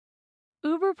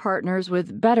Uber partners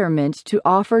with Betterment to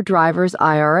offer drivers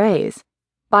IRAs.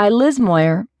 By Liz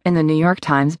Moyer in the New York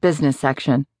Times business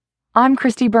section. I'm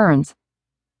Christy Burns.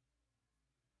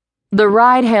 The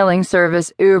ride-hailing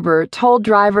service Uber told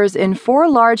drivers in 4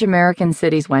 large American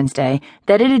cities Wednesday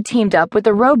that it had teamed up with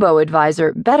the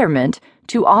robo-advisor Betterment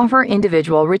to offer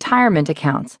individual retirement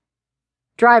accounts.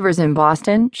 Drivers in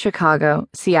Boston, Chicago,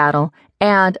 Seattle,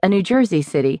 and a New Jersey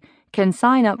city can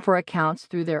sign up for accounts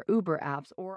through their Uber apps or